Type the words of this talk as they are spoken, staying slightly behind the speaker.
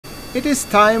It is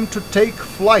time to take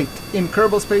flight in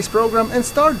Kerbal Space Program and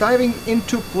start diving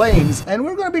into planes, and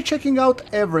we're going to be checking out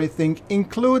everything,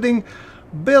 including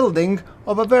building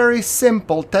of a very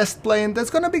simple test plane that's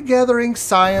going to be gathering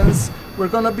science. We're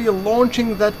going to be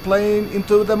launching that plane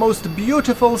into the most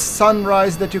beautiful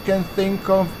sunrise that you can think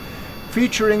of,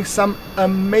 featuring some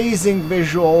amazing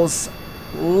visuals.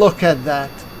 Look at that.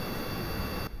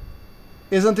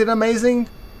 Isn't it amazing?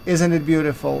 Isn't it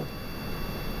beautiful?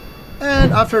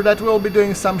 And after that we'll be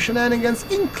doing some shenanigans,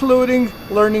 including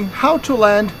learning how to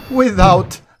land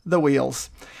without the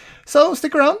wheels. So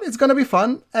stick around, it's gonna be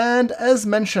fun. And as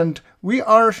mentioned, we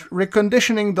are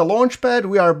reconditioning the launch pad.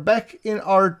 We are back in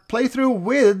our playthrough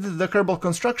with the Kerbal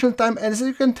construction time, and as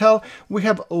you can tell, we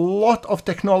have a lot of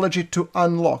technology to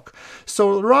unlock.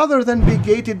 So rather than be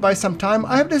gated by some time,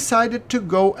 I have decided to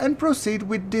go and proceed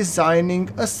with designing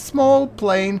a small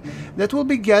plane that will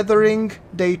be gathering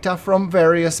data from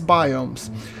various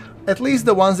biomes, at least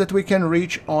the ones that we can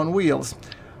reach on wheels.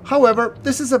 However,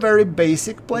 this is a very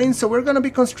basic plane, so we're going to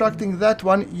be constructing that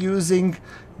one using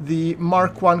the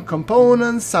Mark I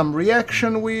components, some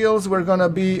reaction wheels. We're going to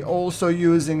be also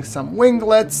using some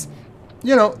winglets,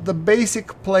 you know, the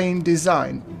basic plane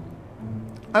design.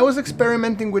 I was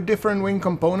experimenting with different wing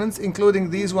components, including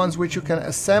these ones which you can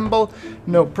assemble,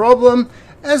 no problem,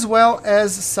 as well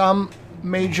as some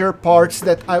major parts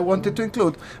that I wanted to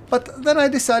include. But then I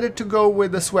decided to go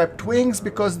with the swept wings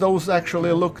because those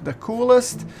actually look the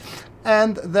coolest.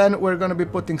 And then we're going to be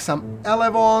putting some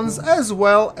elevons, as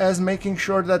well as making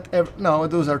sure that no,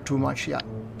 those are too much, yeah,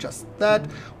 just that.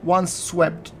 One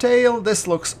swept tail, this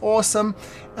looks awesome.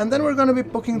 And then we're going to be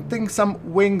putting some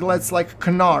winglets like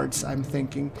canards, I'm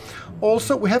thinking.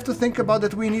 Also, we have to think about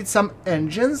that we need some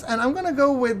engines, and I'm going to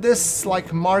go with this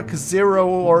like Mark 0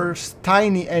 or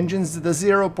tiny engines, the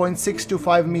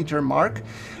 0.625 meter mark.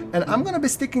 And I'm going to be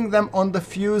sticking them on the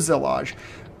fuselage.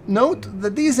 Note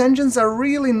that these engines are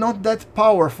really not that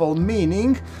powerful,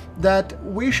 meaning that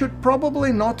we should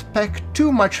probably not pack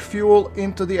too much fuel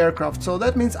into the aircraft. So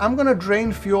that means I'm gonna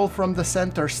drain fuel from the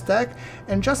center stack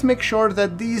and just make sure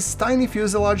that these tiny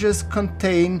fuselages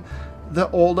contain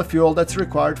all the fuel that's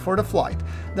required for the flight.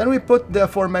 Then we put the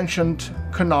aforementioned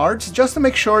canards just to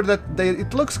make sure that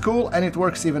it looks cool and it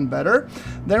works even better.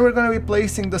 Then we're going to be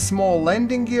placing the small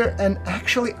landing gear, and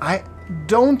actually I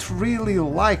don't really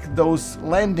like those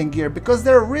landing gear because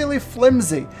they're really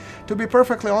flimsy. To be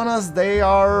perfectly honest,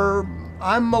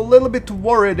 I'm a little bit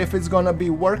worried if it's gonna be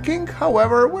working.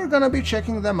 However, we're gonna be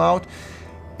checking them out.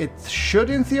 It should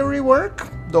in theory work.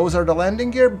 Those are the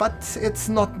landing gear, but it's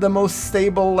not the most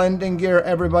stable landing gear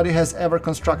everybody has ever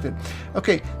constructed.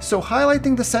 Okay, so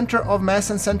highlighting the center of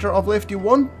mass and center of lift, you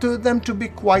want them to be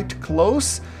quite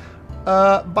close.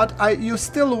 But you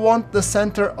still want the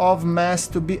center of mass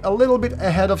to be a little bit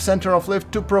ahead of center of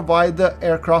lift to provide the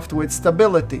aircraft with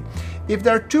stability. If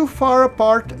they're too far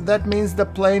apart, that means the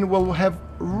plane will have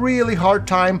really hard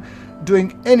time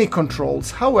doing any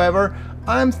controls. However,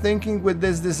 I'm thinking with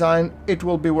this design it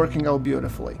will be working out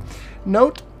beautifully.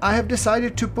 Note, I have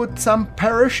decided to put some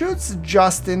parachutes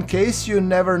just in case. You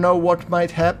never know what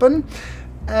might happen.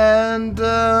 And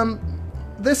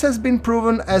this has been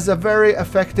proven as a very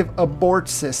effective abort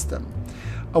system.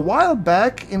 A while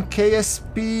back in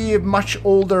KSP, much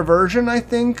older version I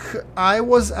think, I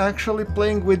was actually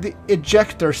playing with the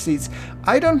ejector seats.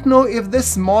 I don't know if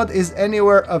this mod is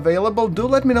anywhere available. Do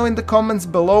let me know in the comments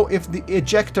below if the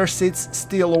ejector seats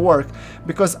still work,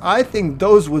 because I think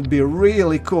those would be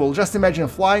really cool. Just imagine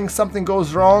flying, something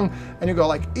goes wrong and you go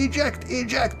like eject,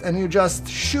 eject, and you just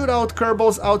shoot out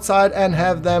Kerbals outside and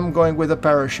have them going with a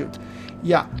parachute.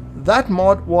 Yeah, that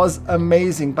mod was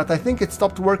amazing, but I think it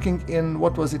stopped working in,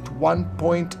 what was it,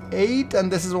 1.8,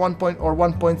 and this is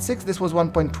 1.6, this was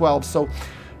 1.12, so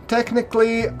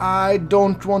technically I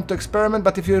don't want to experiment,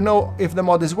 but if you know if the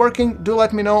mod is working, do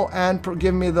let me know and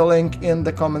give me the link in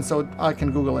the comments so I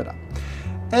can Google it up.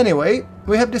 Anyway,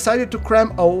 we have decided to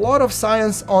cram a lot of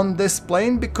science on this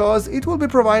plane because it will be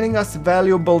providing us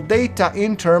valuable data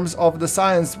in terms of the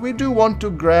science. We do want to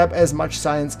grab as much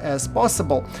science as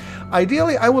possible.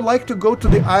 Ideally, I would like to go to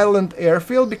the island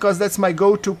airfield because that's my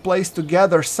go-to place to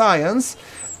gather science.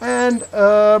 And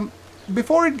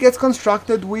before it gets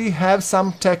constructed, we have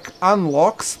some tech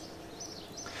unlocks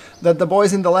that the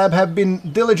boys in the lab have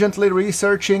been diligently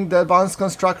researching, the advanced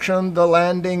construction, the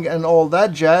landing, and all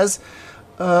that jazz.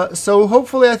 So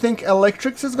hopefully I think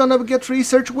electrics is gonna get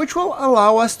researched, which will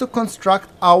allow us to construct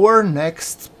our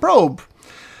next probe.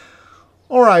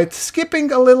 Alright, skipping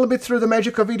a little bit through the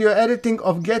magic of video editing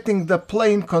of getting the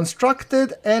plane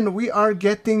constructed, and we are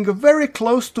getting very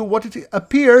close to what it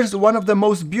appears one of the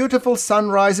most beautiful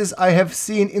sunrises I have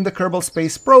seen in the Kerbal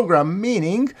Space Program,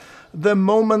 meaning the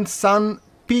moment sun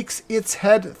peeks its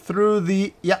head through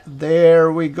the... yeah,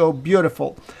 there we go,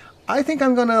 beautiful. I think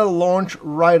I'm gonna launch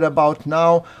right about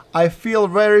now. I feel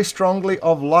very strongly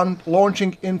of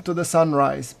launching into the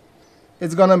sunrise.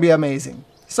 It's gonna be amazing.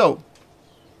 So,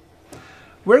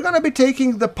 we're gonna be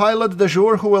taking the pilot du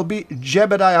jour, who will be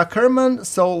Jebediah Kerman,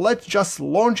 so let's just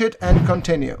launch it and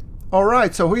continue.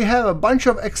 Alright, so we have a bunch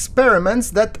of experiments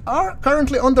that are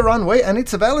currently on the runway, and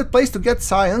it's a valid place to get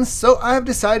science, so I have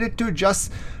decided to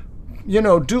just, you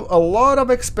know, do a lot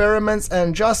of experiments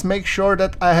and just make sure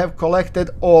that I have collected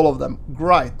all of them.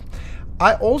 Great.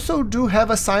 I also do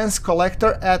have a science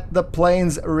collector at the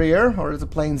plane's rear, or the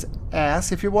plane's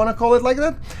ass, if you want to call it like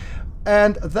that.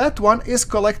 And that one is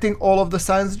collecting all of the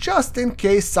science just in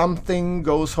case something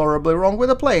goes horribly wrong with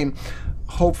the plane.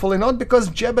 Hopefully not, because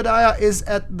Jebediah is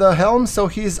at the helm, so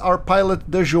he's our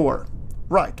pilot du jour.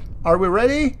 Right, are we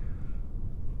ready?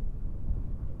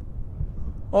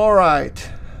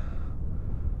 Alright.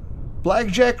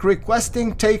 Blackjack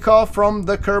requesting takeoff from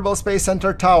the Kerbal Space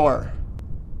Center tower.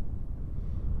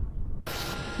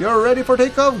 You're ready for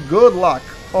takeoff? Good luck.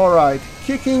 Alright,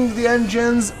 kicking the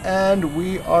engines and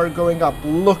we are going up.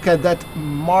 Look at that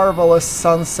marvelous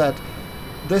sunset.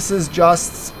 This is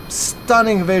just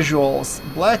stunning visuals.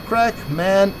 Blackjack,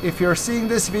 man, if you're seeing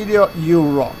this video, you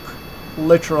rock.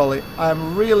 Literally,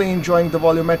 I'm really enjoying the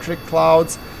volumetric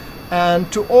clouds. And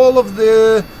to all of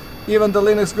the, even the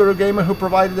Linux Guru Gamer who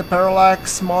provided the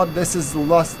parallax mod, this is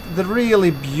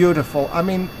really beautiful. I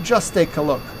mean, just take a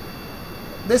look.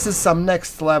 This is some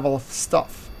next level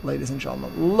stuff, ladies and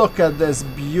gentlemen. Look at this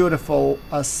beautiful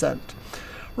ascent.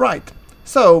 Right,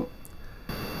 so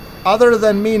other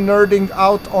than me nerding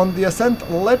out on the ascent,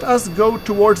 let us go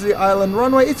towards the island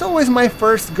runway. It's always my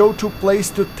first go-to place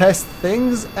to test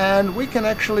things, and we can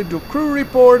actually do crew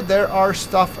report. There are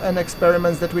stuff and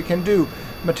experiments that we can do.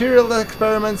 Material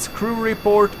experiments, crew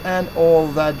report, and all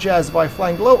that jazz by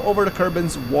flying low over the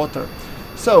Kerbin's water.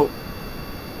 So,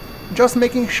 just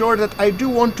making sure that I do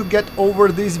want to get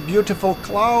over these beautiful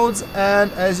clouds,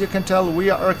 and as you can tell, we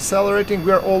are accelerating.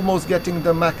 We are almost getting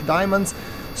the Mac Diamonds.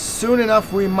 Soon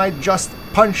enough we might just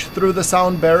punch through the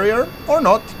sound barrier, or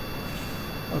not.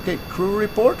 Okay, crew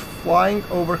report, flying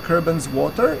over Kerbin's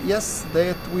water. Yes,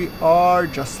 that we are.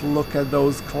 Just look at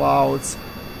those clouds.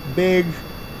 Big,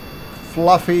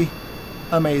 fluffy,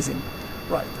 amazing.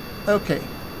 Right, okay.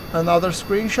 Another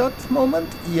screenshot moment?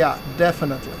 Yeah,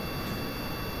 definitely.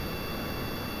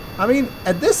 I mean,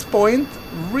 at this point,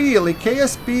 really,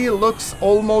 KSP looks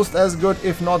almost as good,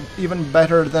 if not even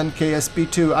better than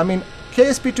KSP2. I mean,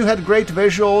 KSP2 had great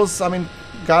visuals. I mean,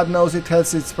 God knows it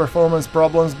has its performance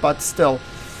problems, but still.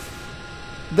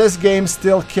 This game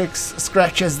still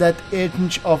scratches that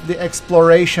itch of the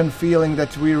exploration feeling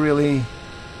that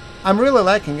I'm really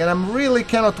lacking, and I really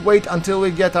cannot wait until we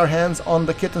get our hands on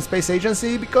the Kitten Space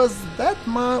Agency, because that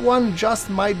one just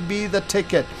might be the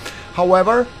ticket.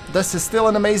 However, this is still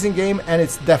an amazing game, and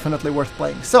it's definitely worth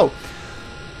playing. So,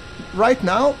 right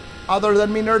now, other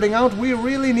than me nerding out, we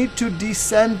really need to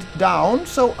descend down,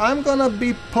 so I'm gonna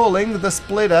be pulling the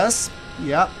split S.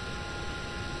 Yeah.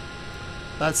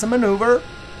 That's a maneuver.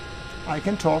 I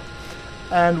can talk.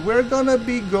 And we're gonna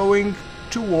be going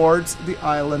towards the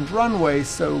island runway,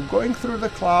 so going through the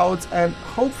clouds, and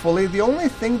hopefully the only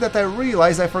thing that I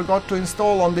realize I forgot to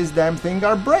install on this damn thing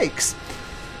are brakes.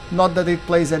 Not that it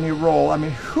plays any role. I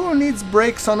mean, who needs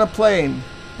brakes on a plane?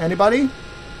 Anybody?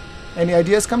 Any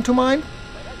ideas come to mind?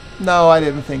 No, I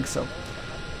didn't think so.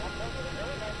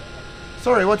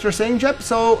 Sorry, what you're saying, Jep?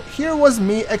 So here was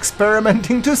me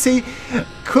experimenting to see,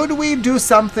 could we do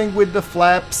something with the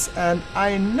flaps? And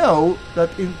I know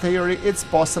that in theory it's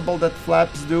possible that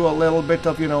flaps do a little bit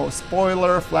of, you know,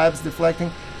 spoiler, flaps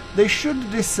deflecting. They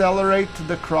should decelerate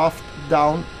the craft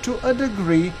down to a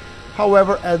degree.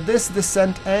 However, at this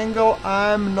descent angle,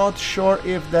 I'm not sure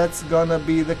if that's gonna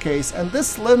be the case. And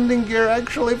this landing gear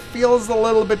actually feels a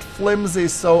little bit flimsy,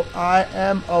 so I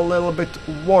am a little bit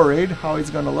worried how it's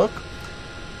gonna look.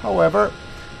 However,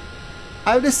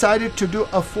 I've decided to do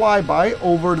a flyby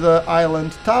over the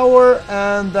island tower,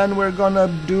 and then we're gonna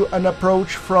do an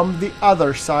approach from the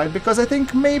other side, because I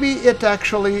think maybe it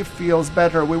actually feels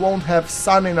better. We won't have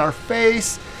sun in our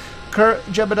face.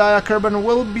 Jebediah Kerman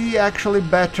will be actually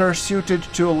better suited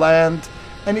to land,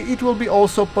 and it will be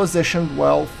also positioned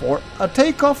well for a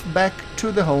takeoff back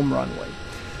to the home runway.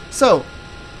 So,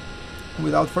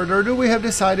 without further ado, we have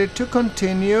decided to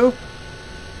continue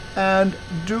and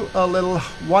do a little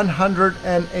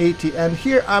 180. And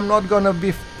here I'm not gonna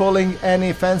be pulling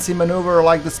any fancy maneuver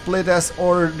like the split S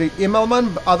or the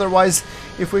Immelmann. Otherwise,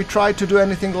 if we try to do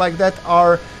anything like that,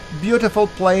 our beautiful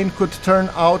plane could turn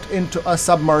out into a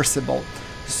submersible.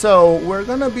 So we're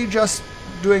gonna be just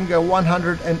doing a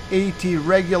 180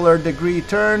 regular degree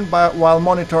turn while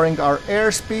monitoring our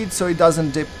airspeed so it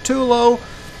doesn't dip too low,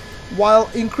 while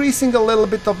increasing a little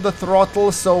bit of the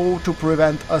throttle so to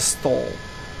prevent a stall.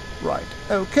 Right,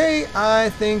 okay,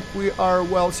 I think we are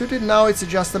well suited. Now it's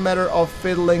just a matter of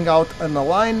fiddling out an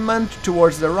alignment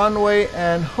towards the runway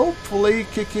and hopefully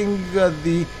kicking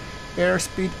the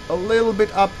airspeed a little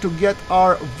bit up to get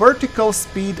our vertical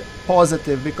speed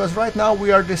positive, because right now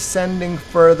we are descending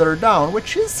further down,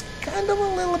 which is kind of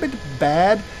a little bit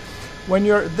bad. When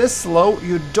you're this low,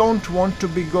 you don't want to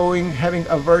be having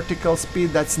a vertical speed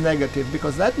that's negative,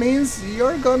 because that means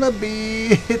you're gonna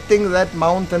be hitting that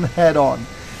mountain head on.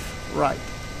 Right,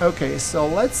 okay, so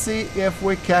let's see if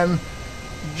we can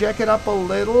jack it up a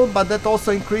little, but that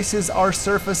also increases our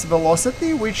surface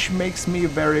velocity, which makes me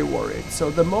very worried. So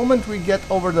the moment we get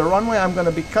over the runway, I'm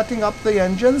gonna be cutting up the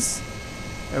engines.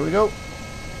 There we go.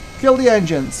 Kill the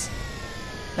engines.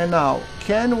 And now,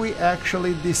 can we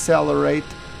actually decelerate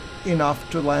enough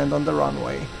to land on the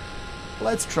runway?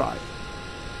 Let's try.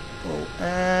 Oh,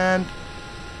 and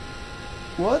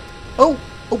what? Oh,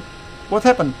 what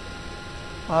happened?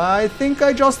 I think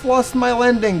I just lost my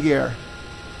landing gear.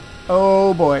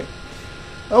 Oh boy.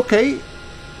 Okay,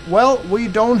 well, we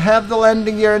don't have the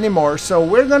landing gear anymore, so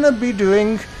we're gonna be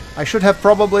doing, I should have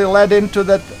probably led into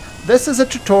that, this is a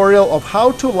tutorial of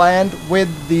how to land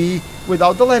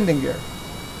without the landing gear.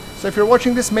 So if you're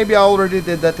watching this, maybe I already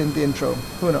did that in the intro,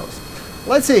 who knows.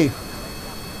 Let's see.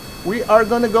 We are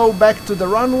gonna go back to the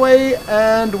runway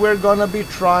and we're gonna be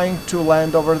trying to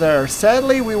land over there.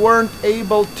 Sadly, we weren't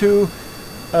able to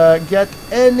get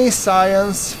any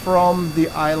science from the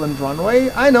island runway.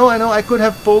 I know, I could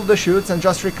have pulled the chutes and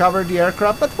just recovered the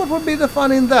aircraft, but what would be the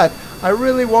fun in that? I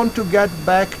really want to get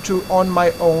back to on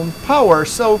my own power,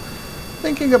 so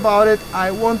thinking about it,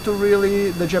 I want to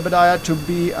really, the Jebediah, to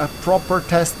be a proper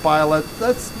test pilot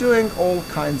that's doing all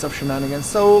kinds of shenanigans.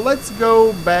 So let's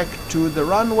go back to the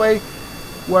runway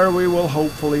where we will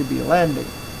hopefully be landing.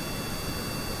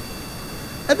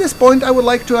 At this point, I would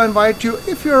like to invite you,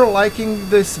 if you're liking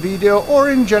this video or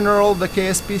in general the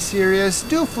KSP series,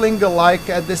 do fling a like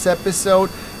at this episode,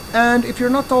 and if you're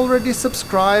not already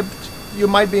subscribed, you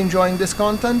might be enjoying this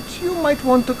content, you might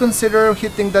want to consider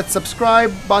hitting that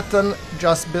subscribe button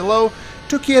just below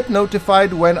to get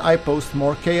notified when I post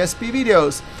more KSP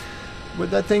videos. With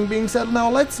that thing being said, now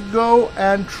let's go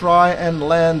and try and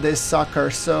land this sucker.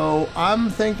 So I'm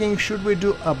thinking, should we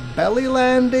do a belly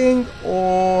landing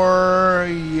or...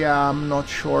 yeah, I'm not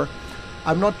sure.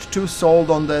 I'm not too sold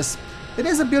on this. It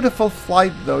is a beautiful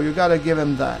flight though, you gotta give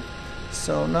him that.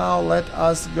 So now let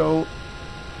us go.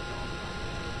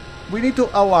 We need to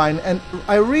align, and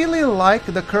I really like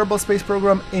the Kerbal Space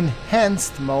Program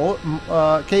enhanced mode,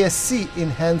 KSC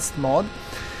enhanced mod.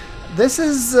 This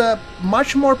is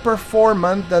much more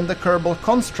performant than the Kerbal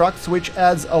Constructs, which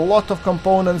adds a lot of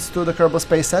components to the Kerbal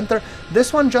Space Center.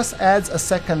 This one just adds a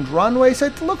second runway, so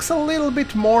it looks a little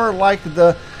bit more like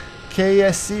the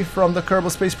KSC from the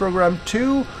Kerbal Space Program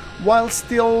 2, while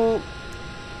still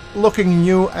looking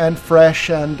new and fresh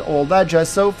and all that jazz.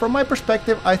 So from my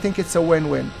perspective, I think it's a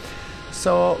win-win.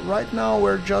 So right now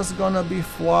we're just gonna be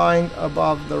flying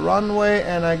above the runway,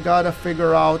 and I gotta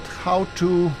figure out how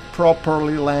to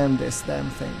properly land this damn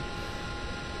thing.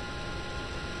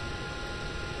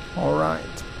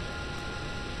 Alright.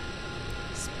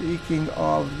 Speaking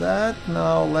of that,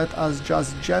 now let us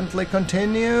just gently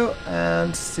continue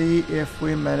and see if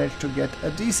we manage to get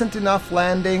a decent enough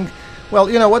landing. Well,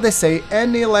 you know what they say,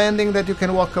 any landing that you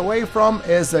can walk away from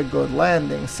is a good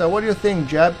landing. So what do you think,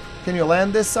 Jeb? Can you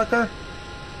land this sucker?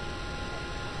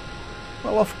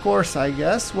 Well, of course, I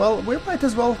guess. Well, we might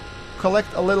as well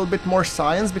collect a little bit more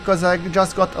science, because I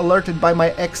just got alerted by my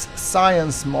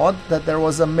X-Science mod that there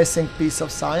was a missing piece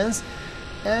of science.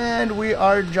 And we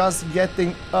are just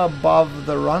getting above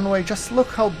the runway. Just look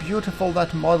how beautiful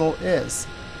that model is.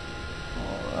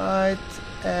 Alright,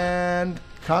 and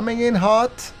coming in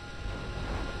hot.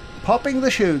 Popping the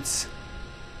chutes.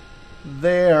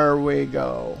 There we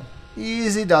go.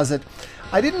 Easy does it.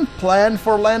 I didn't plan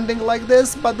for landing like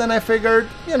this, but then I figured,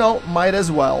 you know, might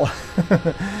as well.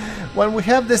 When we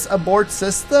have this abort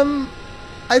system,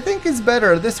 I think it's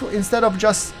better. This, instead of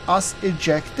just us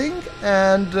ejecting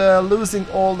and losing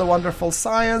all the wonderful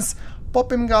science,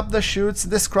 popping up the chutes.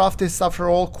 This craft is after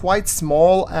all quite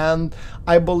small, and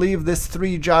I believe this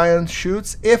 3 giant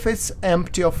chutes, if it's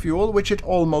empty of fuel, which it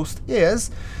almost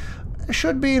is,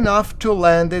 should be enough to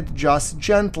land it just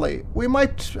gently. We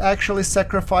might actually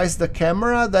sacrifice the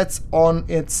camera that's on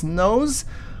its nose.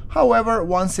 However,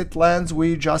 once it lands,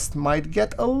 we just might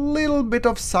get a little bit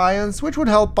of science, which would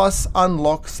help us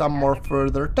unlock some more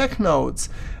further tech nodes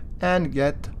and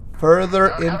get further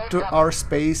into our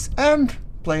space and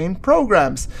plane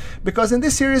programs. Because in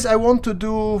this series I want to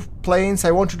do planes,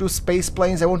 I want to do space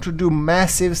planes, I want to do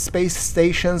massive space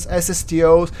stations,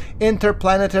 SSTOs,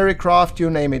 interplanetary craft,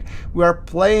 you name it. We are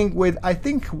playing with, I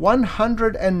think,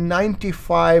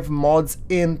 195 mods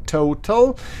in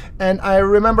total, and I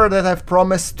remember that I've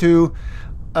promised to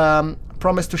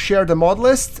share the mod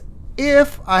list.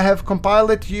 If I have compiled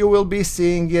it, you will be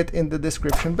seeing it in the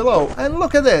description below. And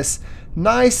look at this,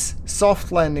 nice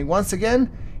soft landing once again,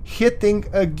 hitting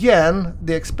again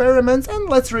the experiments, and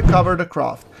let's recover the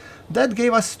craft. That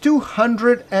gave us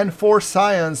 204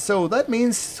 science, so that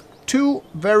means 2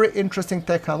 very interesting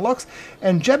tech unlocks,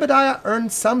 and Jebediah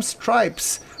earned some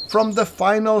stripes from the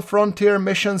Final Frontier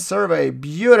mission survey.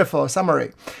 Beautiful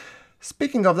summary.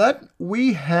 Speaking of that,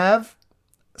 we have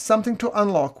something to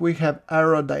unlock. We have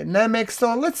aerodynamics,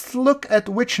 so let's look at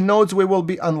which nodes we will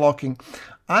be unlocking.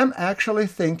 I'm actually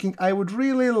thinking I would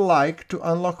really like to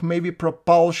unlock maybe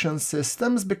propulsion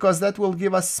systems, because that will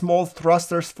give us small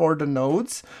thrusters for the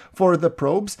nodes, for the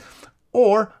probes,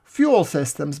 or fuel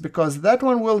systems, because that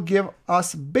one will give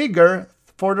us bigger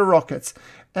for the rockets,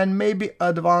 and maybe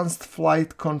advanced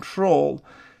flight control.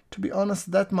 To be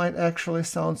honest, that might actually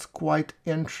sound quite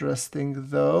interesting,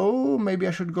 though. Maybe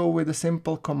I should go with the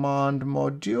simple command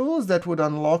modules that would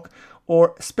unlock,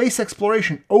 or space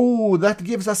exploration. Oh, that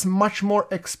gives us much more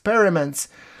experiments.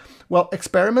 Well,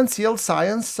 experiments yield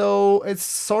science, so it's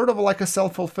sort of like a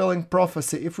self-fulfilling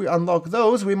prophecy. If we unlock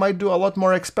those, we might do a lot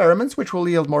more experiments, which will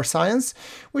yield more science,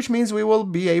 which means we will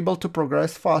be able to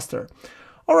progress faster.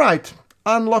 All right.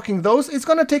 Unlocking those, it's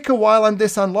gonna take a while, and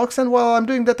this unlocks, and while I'm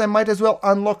doing that I might as well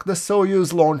unlock the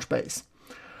Soyuz launch base.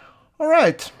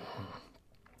 Alright,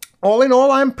 all in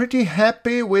all I'm pretty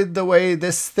happy with the way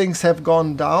these things have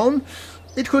gone down.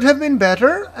 It could have been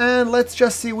better, and let's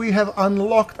just see, we have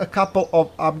unlocked a couple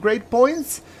of upgrade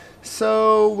points,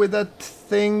 so with that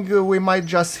thing we might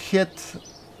just hit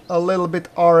a little bit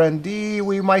R&D,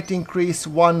 we might increase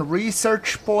 1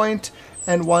 research point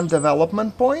and 1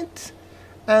 development point.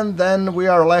 And then we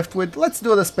are left with, let's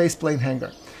do the spaceplane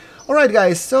hangar. Alright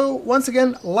guys, so once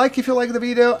again, like if you like the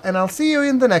video, and I'll see you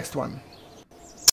in the next one.